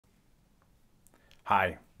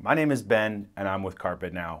Hi, my name is Ben and I'm with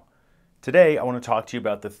Carpet Now. Today I want to talk to you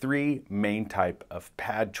about the three main type of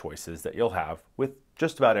pad choices that you'll have with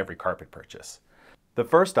just about every carpet purchase. The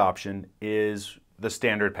first option is the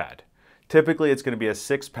standard pad. Typically it's going to be a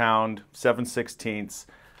 6-pound, 7/16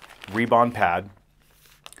 Rebond pad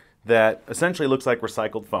that essentially looks like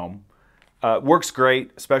recycled foam. Works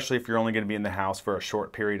great, especially if you're only going to be in the house for a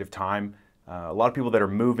short period of time. A lot of people that are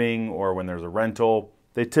moving or when there's a rental,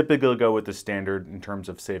 they typically go with the standard in terms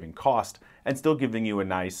of saving cost and still giving you a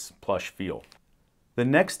nice plush feel. The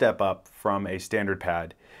next step up from a standard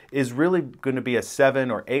pad is really going to be a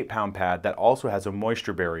 7 or 8-pound pad that also has a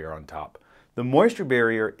moisture barrier on top. The moisture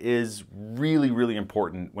barrier is really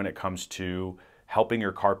important when it comes to helping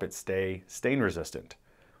your carpet stay stain resistant.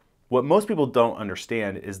 What most people don't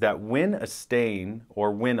understand is that when a stain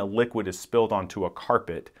or when a liquid is spilled onto a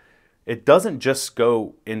carpet, it doesn't just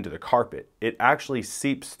go into the carpet. It actually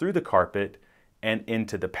seeps through the carpet and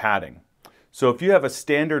into the padding. So if you have a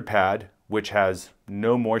standard pad, which has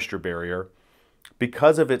no moisture barrier,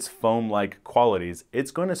 because of its foam-like qualities, it's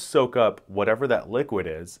going to soak up whatever that liquid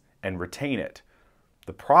is and retain it.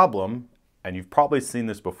 The problem, and you've probably seen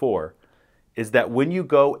this before, is that when you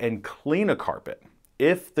go and clean a carpet,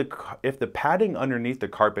 if the padding underneath the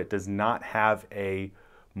carpet does not have a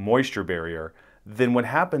moisture barrier, then what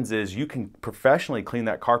happens is you can professionally clean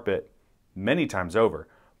that carpet many times over.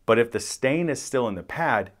 But if the stain is still in the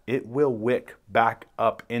pad, it will wick back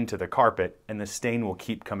up into the carpet and the stain will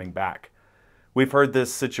keep coming back. We've heard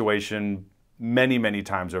this situation many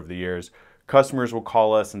times over the years. Customers will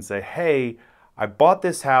call us and say, hey, I bought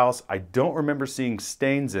this house, I don't remember seeing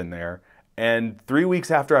stains in there, and 3 weeks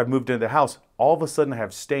after I've moved into the house, all of a sudden I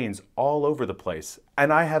have stains all over the place,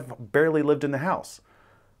 and I have barely lived in the house.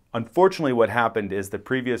 Unfortunately, what happened is the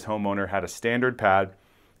previous homeowner had a standard pad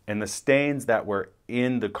and the stains that were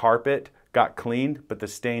in the carpet got cleaned, but the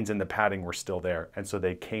stains in the padding were still there, and so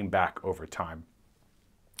they came back over time.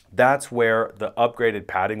 That's where the upgraded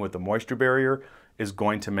padding with the moisture barrier is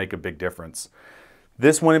going to make a big difference.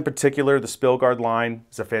 This one in particular, the SpillGuard line,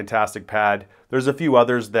 is a fantastic pad. There's a few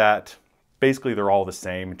others that basically they're all the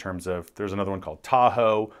same in terms of, there's another one called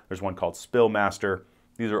Tahoe, there's one called Spillmaster.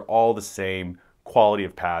 These are all the same quality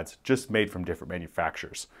of pads, just made from different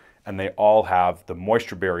manufacturers. And they all have the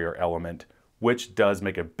moisture barrier element, which does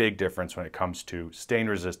make a big difference when it comes to stain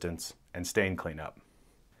resistance and stain cleanup.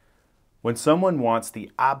 When someone wants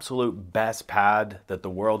the absolute best pad that the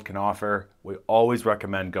world can offer, we always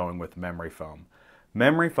recommend going with memory foam.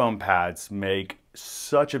 Memory foam pads make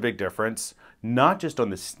such a big difference, not just on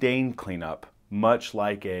the stain cleanup, much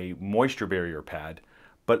like a moisture barrier pad,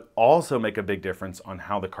 but also make a big difference on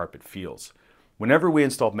how the carpet feels. Whenever we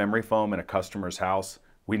install memory foam in a customer's house,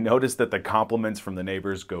 we notice that the compliments from the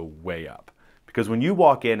neighbors go way up. Because when you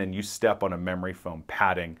walk in and you step on a memory foam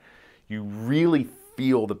padding, you really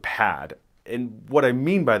feel the pad. And what I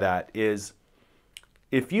mean by that is,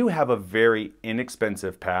 if you have a very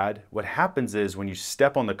inexpensive pad, what happens is when you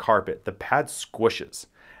step on the carpet, the pad squishes.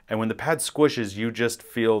 And when the pad squishes, you just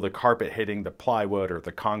feel the carpet hitting the plywood or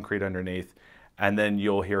the concrete underneath. And then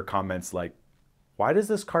you'll hear comments like, why does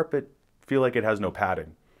this carpet feel like it has no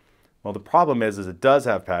padding? Well, the problem is it does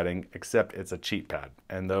have padding, except it's a cheap pad,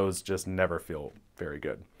 and those just never feel very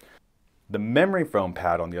good. The memory foam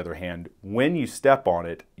pad, on the other hand, when you step on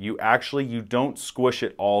it, you don't squish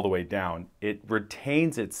it all the way down. It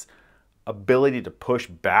retains its ability to push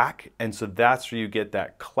back, and so that's where you get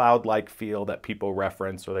that cloud-like feel that people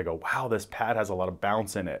reference, where they go, wow, this pad has a lot of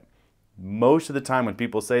bounce in it. Most of the time when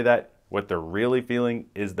people say that, what they're really feeling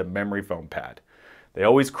is the memory foam pad. They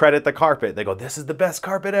always credit the carpet. They go, this is the best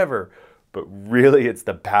carpet ever. But really, it's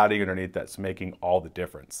the padding underneath that's making all the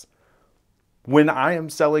difference. When I am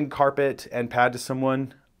selling carpet and pad to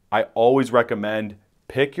someone, I always recommend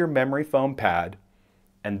pick your memory foam pad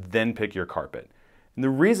and then pick your carpet. And the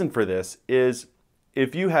reason for this is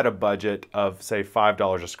if you had a budget of, say,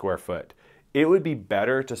 $5 a square foot, it would be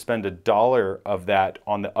better to spend $1 of that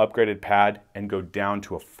on the upgraded pad and go down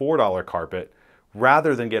to a $4 carpet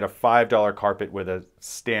rather than get a $5 carpet with a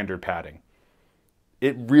standard padding.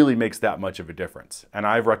 It really makes that much of a difference. And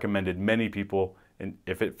I've recommended many people, and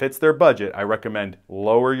if it fits their budget, I recommend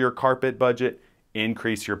lower your carpet budget,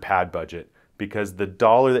 increase your pad budget, because the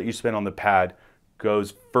dollar that you spend on the pad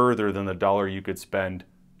goes further than the dollar you could spend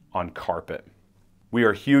on carpet. We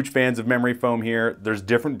are huge fans of memory foam here. There's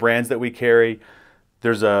different brands that we carry.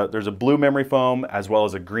 There's a blue memory foam as well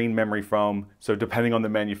as a green memory foam. So depending on the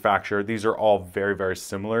manufacturer, these are all very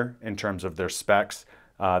similar in terms of their specs.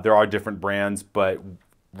 There are different brands, but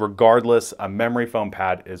regardless, a memory foam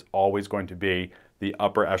pad is always going to be the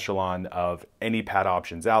upper echelon of any pad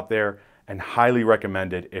options out there. and highly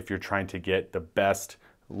recommended if you're trying to get the best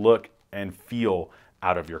look and feel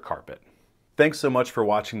out of your carpet. Thanks so much for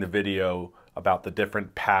watching the video about the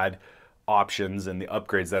different pad options and the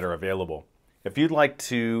upgrades that are available. If you'd like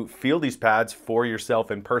to feel these pads for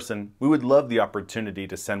yourself in person, we would love the opportunity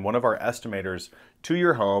to send one of our estimators to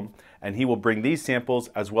your home, and he will bring these samples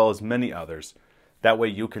as well as many others. That way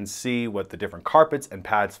you can see what the different carpets and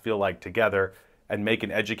pads feel like together and make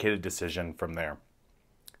an educated decision from there.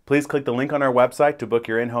 Please click the link on our website to book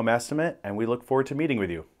your in-home estimate, and we look forward to meeting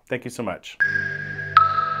with you. Thank you so much.